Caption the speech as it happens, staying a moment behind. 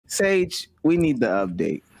Sage, we need the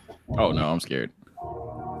update. Oh no, I'm scared.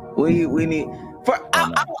 We need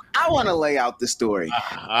I want to lay out the story.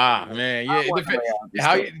 Man, yeah.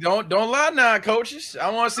 Don't lie now, coaches. I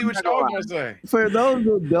want to see what y'all gonna say. For those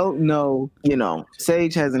who don't know,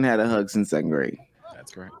 Sage hasn't had a hug since 2nd grade.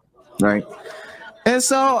 That's correct. Right. And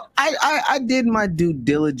so I did my due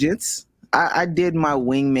diligence. I did my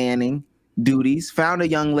wingmanning duties. Found a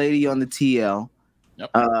young lady on the TL.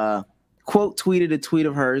 Yep. Quote tweeted a tweet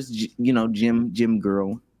of hers, Jim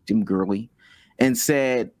Girly, and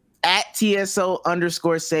said,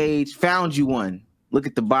 @TSO_Sage, found you one. Look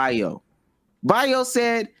at the bio. Bio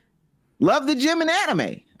said, love the gym and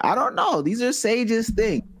anime. I don't know. These are Sage's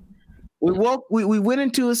things. We went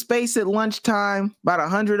into a space at lunchtime, about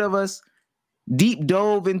 100 of us, deep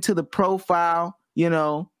dove into the profile.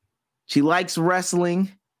 She likes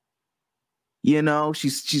wrestling.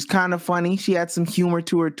 She's kind of funny. She had some humor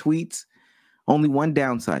to her tweets. Only one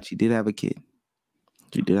downside. She did have a kid.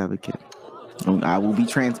 I will be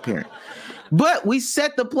transparent. But we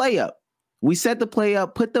set the play up.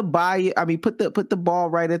 Put the ball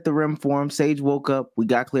right at the rim for him. Sage woke up. We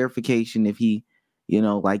got clarification if he,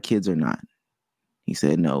 like kids or not. He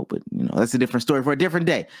said no, but that's a different story for a different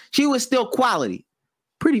day. She was still quality.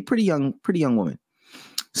 Pretty young woman.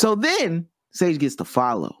 So then Sage gets to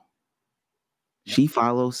follow. She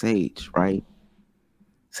follows Sage, right?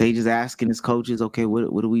 Sage is asking his coaches, okay,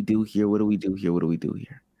 what do we do here? What do we do here? What do we do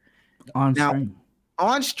here? On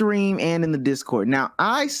stream and in the Discord. Now,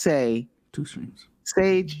 I say 2 streams.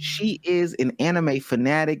 Sage, she is an anime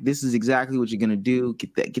fanatic. This is exactly what you're gonna do.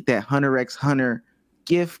 Get that Hunter x Hunter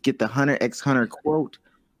gif, get the Hunter x Hunter quote.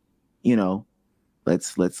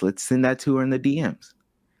 Let's send that to her in the DMs.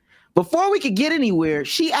 Before we could get anywhere,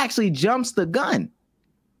 she actually jumps the gun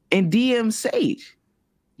and DMs Sage.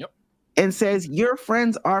 Yep. And says, your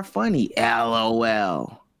friends are funny.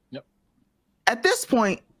 LOL. Yep. At this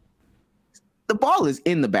point, the ball is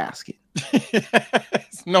in the basket.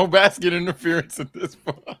 It's no basket interference at this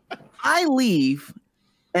point. I leave,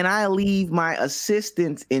 and I leave my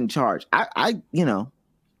assistants in charge. Oh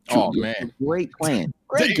man, great plan.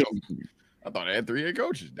 Great game. I thought I had 3 head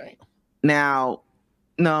coaches. Damn. Now,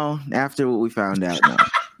 no. After what we found out, no.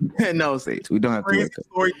 No, Sage, we don't have to.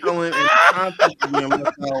 Storytelling and content being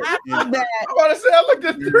left out. I'm about to say I looked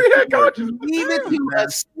at 3 head coaches. Leave it to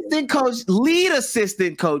assistant coach, lead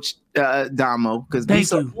assistant coach Damo. Because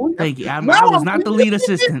thank you. I was not the lead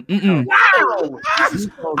assistant. Wow.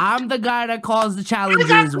 I'm the guy that calls the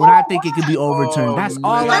challenges when I think it could be overturned. That's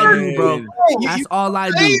all I do, bro. That's all I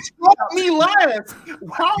do. Me last.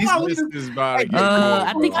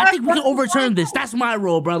 I think we can overturn this. That's my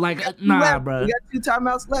role, bro. Nah, bro. We got 2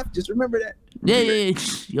 timeouts left. Just remember that. Yeah.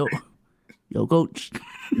 Yo, coach.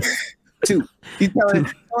 2. He's telling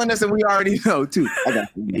us, and we already know 2. I got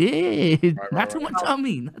you. Yeah, not too much on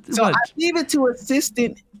me. Not too much. I leave it to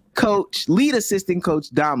lead assistant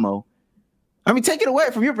coach Damo. I mean, take it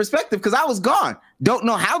away from your perspective, because I was gone. Don't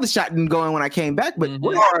know how the shot didn't go in when I came back, but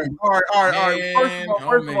all right.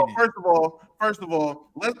 First of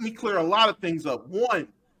all, let me clear a lot of things up. One,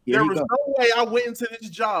 there was no way I went into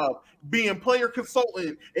this job being player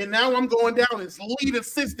consultant, and now I'm going down as lead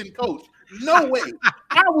assistant coach. No way.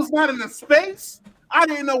 I was not in the space. I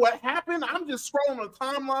didn't know what happened. I'm just scrolling the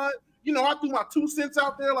timeline. I threw my 2 cents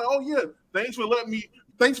out there, like, oh yeah, thanks for loaning me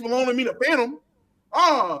the Phantom.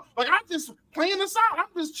 I'm just playing this out. I'm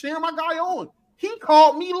just cheering my guy on. He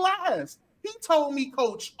called me last. He told me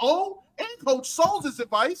Coach O and Coach Souls'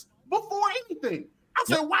 advice before anything. I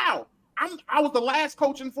said, wow, I was the last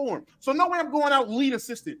coach informed. So no way I'm going out lead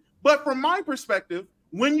assistant. But from my perspective,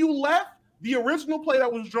 when you left, the original play that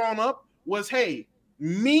was drawn up was, hey,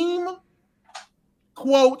 meme,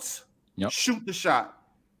 quotes, shoot the shot.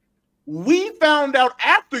 We found out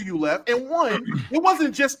after you left, and it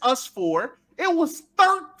wasn't just us 4. It was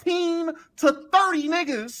 13 to 30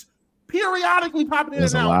 niggas periodically popping in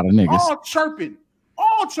and out. A lot of niggas. All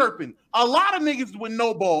chirping. A lot of niggas with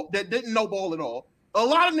no ball that didn't know ball at all. A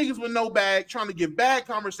lot of niggas with no bag trying to give bad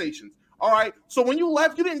conversations. All right. So when you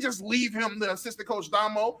left, you didn't just leave him, the assistant coach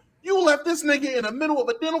Damo. You left this nigga in the middle of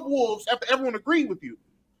a den of wolves after everyone agreed with you.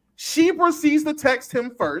 She proceeds to text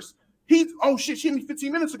him first. She hit me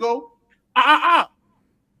 15 minutes ago. I'm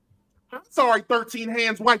sorry, 13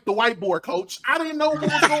 hands wiped the whiteboard, coach. I didn't know what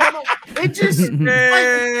was going on. It just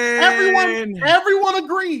everyone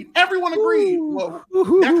agreed. Everyone agreed. Well,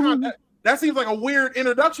 that seems like a weird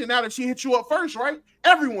introduction now that she hit you up first, right?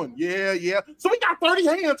 Everyone, yeah. So we got 30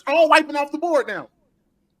 hands all wiping off the board now.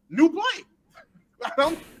 New play.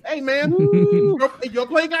 Hey man, your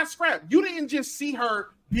play got scrapped. You didn't just see her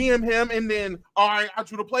DM him and then, all right, I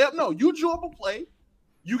drew the play up. No, you drew up a play.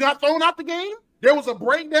 You got thrown out the game. There was a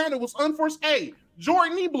breakdown. It was unforced. Hey,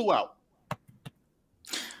 Jordan, he blew out.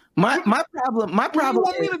 My problem. What do you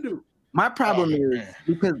want me to do? My problem is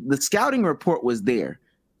because the scouting report was there.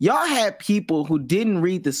 Y'all had people who didn't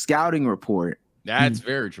read the scouting report. That's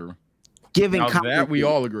very true. Giving that we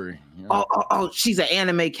all agree. Yeah. Oh, she's an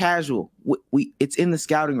anime casual. It's in the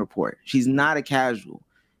scouting report. She's not a casual.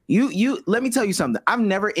 You. Let me tell you something. I've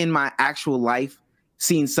never in my actual life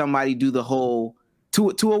seen somebody do the whole to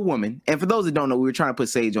a woman. And for those that don't know, we were trying to put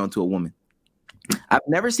Sage onto a woman. I've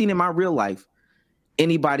never seen in my real life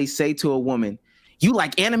anybody say to a woman, "You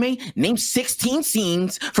like anime? Name 16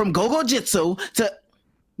 scenes from Go-Go Jitsu to."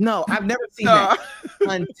 No, I've never seen that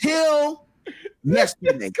until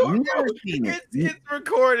yesterday. Never seen it. It's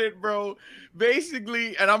recorded, bro.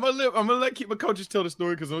 Basically, and I'm gonna let my coaches tell the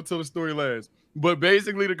story because I'm gonna tell the story last. But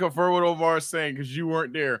basically, to confirm what Omar is saying, because you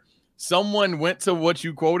weren't there, someone went to what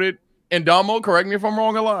you quoted, and Damo, correct me if I'm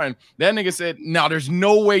wrong in line. That nigga said, "No, there's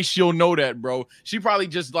no way she'll know that, bro. She probably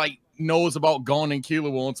just like knows about Gon and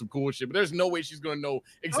Killua on some cool shit, but there's no way she's gonna know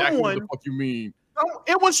exactly what the fuck you mean."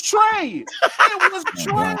 It was Trey. It was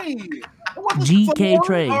Trey. GK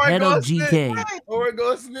Trey, head of GK. Or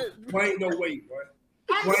go snitch. Wait, no, wait, bro.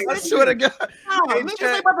 I swear to God.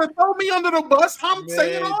 Niggas ain't about to throw me under the bus. I'm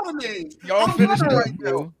saying all the names. Y'all finish right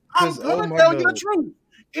now. I'm gonna tell you the truth.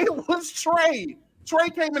 It was Trey. Trey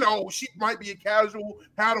came in. Oh, she might be a casual.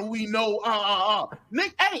 How do we know?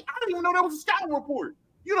 Nick, hey, I didn't even know there was a scouting report.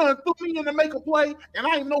 You done threw me in to make a play, and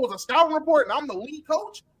I didn't know it was a scouting report, and I'm the lead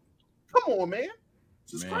coach. Come on, man.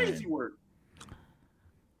 This is crazy work.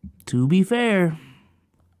 To be fair,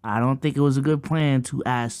 I don't think it was a good plan to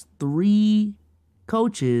ask 3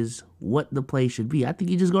 coaches what the play should be. I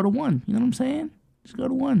think you just go to 1. You know what I'm saying? Just go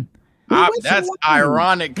to 1. That's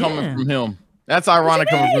ironic coming from him. That's ironic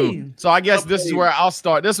coming from him. So I guess this is where I'll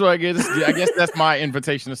start. This is where I guess that's my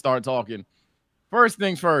invitation to start talking. First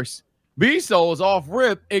things first. B-Souls off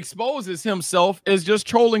rip exposes himself as just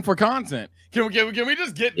trolling for content. Can we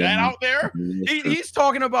just get that out there? He's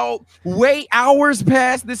talking about way hours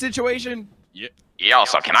past the situation. Yeah.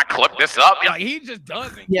 So can I clip this up? Like, he just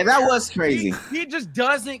doesn't. Yeah, care. That was crazy. He just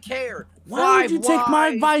doesn't care. Why would you take my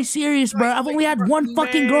advice serious, bro? I've only had one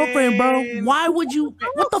fucking girlfriend, bro. Why would you?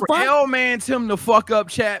 What the fuck? L-man's him the fuck up,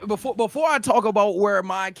 chat. Before I talk about where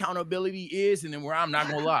my accountability is, and then where I'm not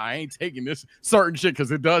gonna lie, I ain't taking this certain shit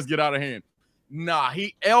because it does get out of hand. Nah,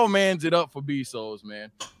 he L-mans it up for B-Souls,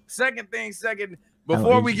 man. Second,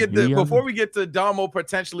 before we get to Damo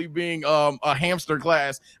potentially being a hamster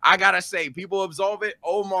class, I gotta say, people absolve it.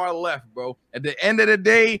 Omar left, bro. At the end of the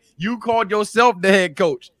day, you called yourself the head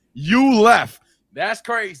coach. You left. That's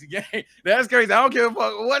crazy, gang. That's crazy. I don't give a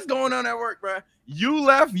fuck what's going on at work, bro. You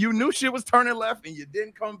left. You knew shit was turning left, and you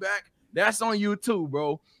didn't come back. That's on you too,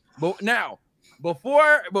 bro. But now,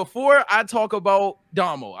 before I talk about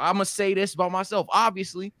Damo, I'm gonna say this about myself.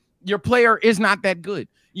 Obviously, your player is not that good.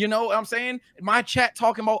 You know what I'm saying? My chat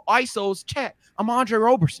talking about ISOs. Chat. I'm Andre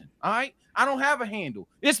Roberson. All right. I don't have a handle.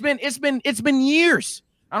 It's been years.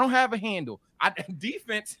 I don't have a handle.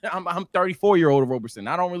 Defense. I'm 34-year-old Roberson.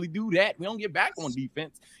 I don't really do that. We don't get back on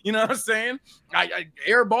defense. You know what I'm saying? I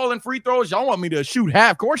air ball and free throws. Y'all want me to shoot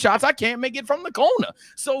half court shots. I can't make it from the corner.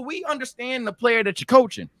 So we understand the player that you're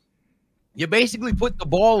coaching. You basically put the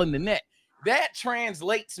ball in the net. That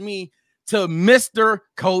translates me to Mr.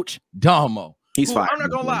 Coach Damo. He's fine. I'm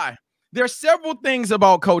not gonna lie. There's several things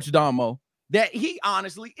about Coach Damo that he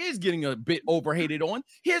honestly is getting a bit overhated on.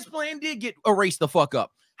 His plan did get erased the fuck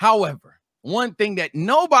up. However, one thing that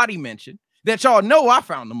nobody mentioned that y'all know I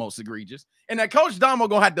found the most egregious, and that Coach Damo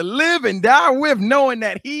gonna have to live and die with, knowing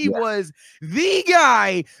that he was the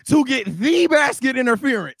guy to get the basket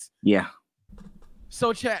interference. Yeah.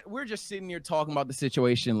 So, chat, we're just sitting here talking about the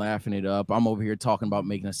situation, laughing it up. I'm over here talking about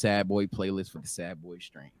making a sad boy playlist for the sad boy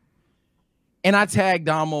stream. And I tagged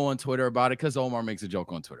Damo on Twitter about it because Omar makes a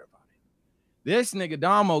joke on Twitter about it. This nigga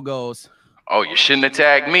Damo goes, "Oh, you shouldn't have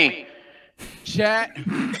tagged me." Chat.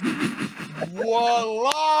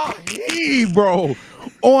 Wallahi, bro.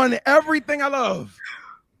 On everything I love.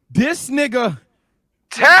 This nigga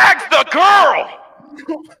tags the girl.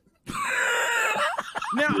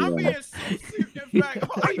 Now, I'm being so serious. In fact,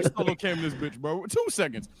 I used to look him this bitch, bro. 2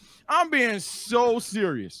 seconds. I'm being so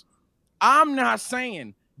serious. I'm not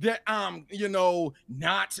saying that I'm,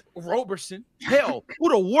 not Roberson. Hell, who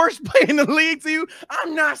the worst player in the league to you?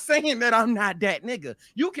 I'm not saying that I'm not that nigga.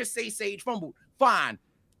 You can say Sage fumbled. Fine.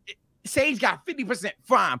 Sage got 50%.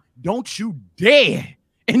 Fine. Don't you dare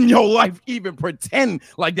in your life even pretend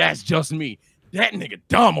like that's just me. that nigga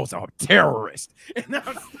Damo's a terrorist. And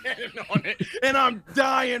I'm standing on it, and I'm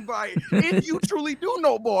dying by it. If you truly do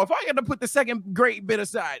know ball, if I got to put the second grade bit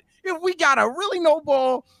aside, if we got to really know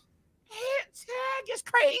ball, tag is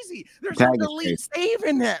crazy. There's no delete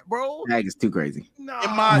saving that, bro. Tag is too crazy. Nah.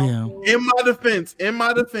 In my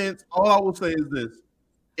defense, all I will say is this.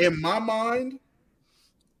 In my mind,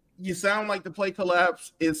 you sound like the play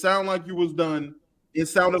collapsed. It sounded like you was done. It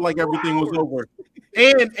sounded like everything was over.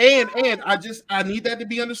 And I need that to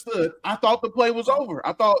be understood. I thought the play was over.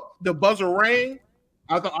 I thought the buzzer rang.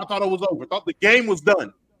 I thought it was over. I thought the game was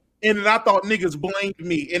done. And then I thought niggas blamed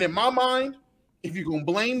me. And in my mind, if you're gonna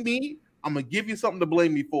blame me, I'm gonna give you something to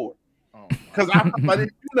blame me for. Because I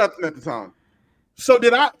didn't do nothing at the time. So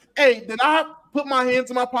did I put my hands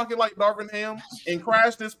in my pocket like Darvin Ham and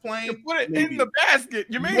crash this plane? You put it in the basket.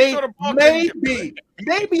 You made sure the ball maybe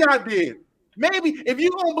I did. Maybe if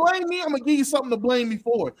you're gonna blame me, I'm gonna give you something to blame me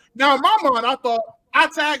for. Now in my mind, I thought I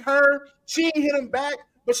tagged her, she ain't hit him back,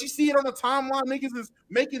 but she see it on the timeline. Niggas is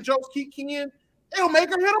making jokes, keep keying, it'll make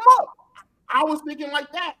her hit him up. I was thinking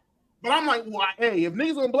like that. But I'm like, well, hey, if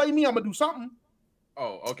niggas gonna blame me, I'm gonna do something.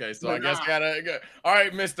 Oh, okay. So I guess all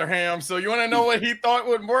right, Mr. Ham. So you want to know what he thought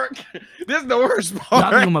would work? This is the worst part.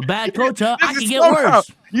 Y'all think I'm a bad coach, huh? I can get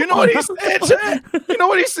worse. You know what he said, chat? You know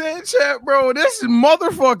what he said, chat, bro? This is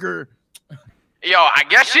motherfucker. Yo, I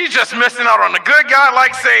guess she's just missing out on a good guy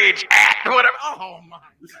like Sage. Whatever. Oh my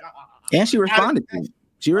god. And she responded to it.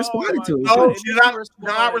 She responded to it. No, she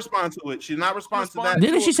not respond to it. She's not respond to that.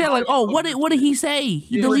 Didn't she say like, "Oh, what did he say?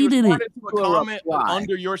 He deleted it." To a comment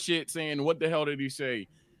under your shit saying, "What the hell did he say?"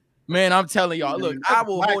 Man, I'm telling y'all, look, I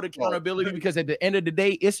will hold accountability because at the end of the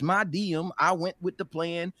day, it's my DM. I went with the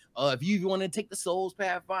plan. If you want to take the Souls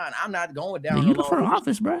path, fine. I'm not going down. You the front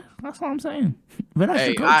office, bro. That's what I'm saying. But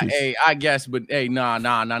that's I guess, but hey, nah.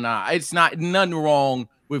 It's not nothing wrong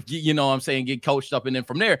with, you know what I'm saying, get coached up. And then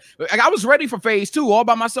from there, I was ready for phase 2 all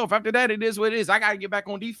by myself. After that, it is what it is. I got to get back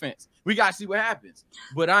on defense. We got to see what happens.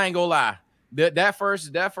 But I ain't gonna lie. That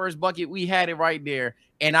first bucket, we had it right there.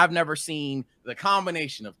 And I've never seen the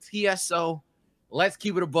combination of TSO, let's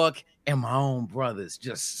keep it a buck, and my own brothers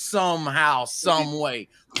just somehow, some way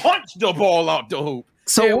punch the ball out the hoop.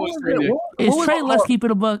 So is Trey let's keep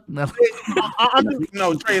it a buck? No,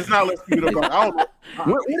 no, Trey is not let's keep it a buck. I don't know.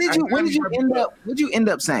 What did you end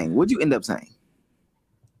up saying?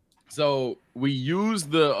 So we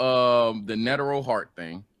used the Netero Heart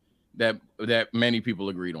thing that many people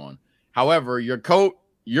agreed on. However, your quote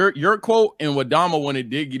and what Dama wanted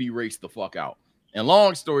did get erased the fuck out. And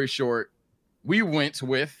long story short, we went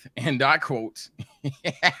with, and I quote,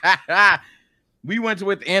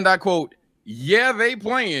 yeah, they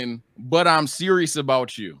playing, but I'm serious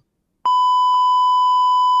about you.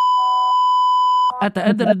 At the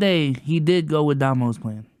end of the day, he did go with Damo's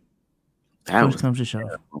plan. That comes to shove.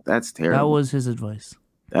 That's terrible. That was his advice.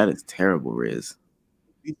 That is terrible, Riz.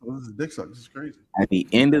 This is dick suck. This is crazy. At the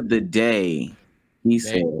end of the day, he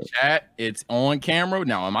said, "Chat, it's on camera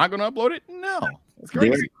now. Am I going to upload it? No, it's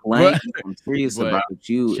crazy. I'm serious about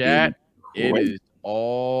you. Chat, it is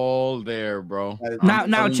all there, bro.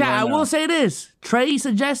 Now, chat. I will say this: Trey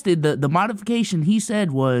suggested the modification. He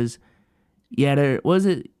said was, they're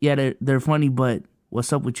funny, but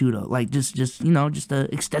what's up with you though? Like just to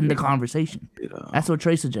extend the conversation. That's what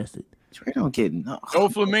Trey suggested. Trey don't get no.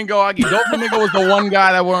 Doflamingo was the one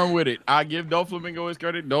guy that weren't with it. I give Doflamingo his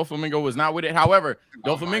credit. Doflamingo was not with it. However,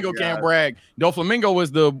 Doflamingo can't brag. Doflamingo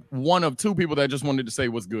was the one of 2 people that just wanted to say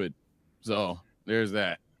what's good. So there's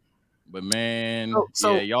that. But man,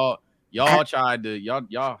 y'all tried to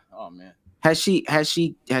y'all. Oh man, has she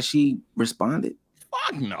responded?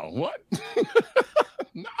 Fuck no. What?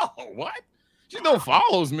 No. What? She still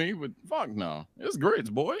follows me, but fuck no. It's grits,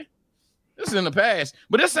 boy. This is in the past,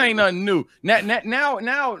 but this ain't nothing new.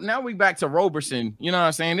 Now we back to Roberson. You know what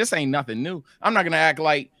I'm saying? This ain't nothing new. I'm not gonna act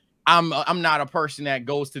like I'm not a person that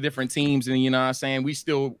goes to different teams, and you know what I'm saying?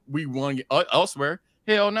 We won elsewhere.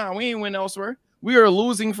 Hell no, we ain't win elsewhere. We are a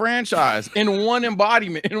losing franchise in one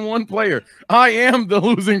embodiment, in one player. I am the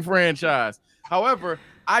losing franchise. However,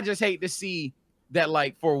 I just hate to see that,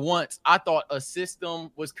 like, for once, I thought a system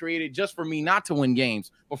was created just for me not to win games,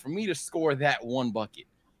 but for me to score that one bucket.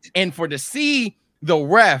 And to see the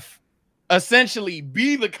ref essentially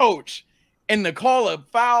be the coach and to call a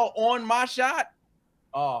foul on my shot,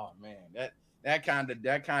 oh man, that kind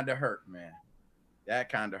of hurt, man. That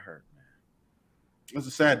kind of hurt, man. That's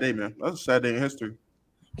a sad day, man. That's a sad day in history.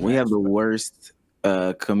 We have the worst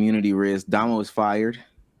community risk. Damo was fired.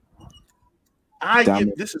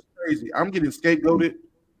 This is crazy. I'm getting scapegoated.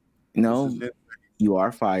 No, you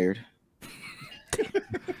are fired.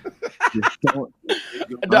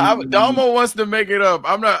 Damo wants to make it up.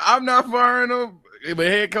 I'm not firing him. But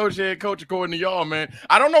head coach, according to y'all, man.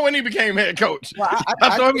 I don't know when he became head coach. Well,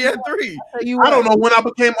 I thought he had 3. I don't know when I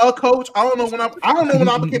became a coach. I don't know when I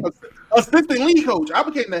became an assistant lead coach. I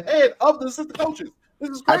became the head of the assistant coaches.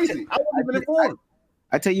 This is crazy. I wasn't even informed.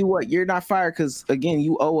 I tell you what, you're not fired because again,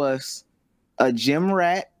 you owe us a gym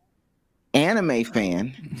rat anime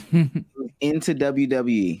fan into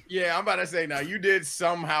WWE. Yeah, I'm about to say now you did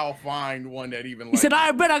somehow find one that even. He said,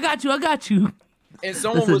 "I bet I got you." And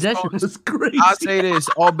someone was crazy. I say this,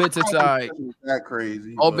 all bits aside. That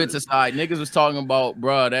crazy. All bits aside, niggas was talking about,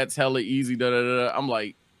 bruh, that's hella easy. Da, da, da. I'm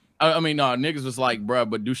like, I mean, no, niggas was like, bruh,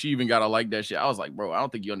 but do she even gotta like that shit? I was like, bro, I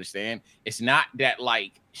don't think you understand. It's not that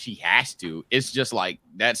like she has to. It's just like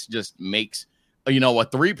that's just makes a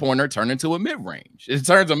 3-pointer turn into a mid-range. It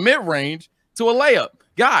turns a mid-range to a layup.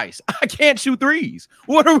 Guys, I can't shoot threes.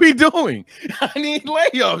 What are we doing? I need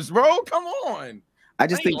layups, bro. Come on. I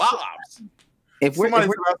just think lobs. If we're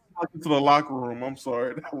into the locker room, I'm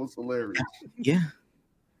sorry, that was hilarious. Yeah.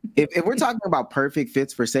 If we're talking about perfect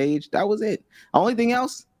fits for Sage, that was it. Only thing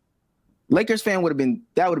else, Lakers fan would have been greedy.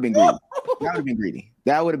 That would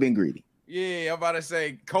have been greedy. Yeah, I'm about to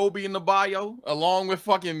say Kobe in the bio, along with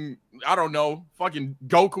fucking fucking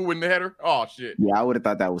Goku in the header. Oh shit. Yeah, I would have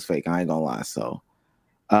thought that was fake. I ain't gonna lie. So,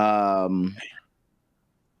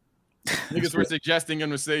 niggas were suggesting him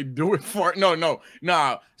to say do it for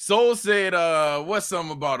nah. Soul said what's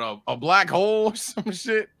something about a black hole or some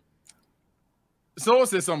shit. Soul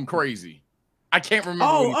said something crazy. I can't remember.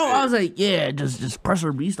 I was like, yeah, just press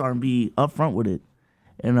her restart and be upfront with it,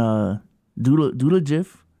 and do the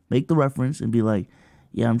GIF, make the reference, and be like,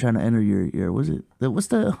 yeah, I'm trying to enter your what's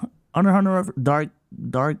the Hunter dark.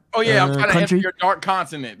 Oh yeah, I'm trying to country? enter your dark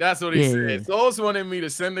continent. That's what he said. Yeah. Soul's wanted me to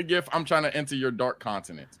send the GIF. I'm trying to enter your dark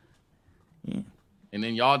continent. Yeah. And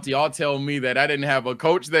then y'all tell me that I didn't have a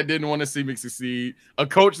coach that didn't want to see me succeed, a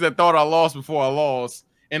coach that thought I lost before I lost,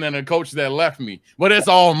 and then a coach that left me. But it's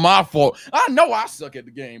all my fault. I know I suck at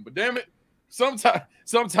the game, but damn it,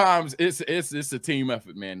 sometimes it's a team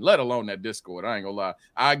effort, man. Let alone that Discord. I ain't gonna lie.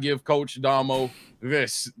 I give Coach Damo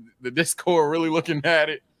the Discord really looking at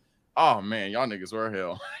it. Oh man, y'all niggas were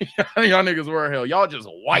hell. Y'all niggas were hell. Y'all just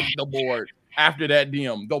wiped the board after that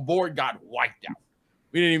DM. The board got wiped out.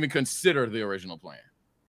 We didn't even consider the original plan.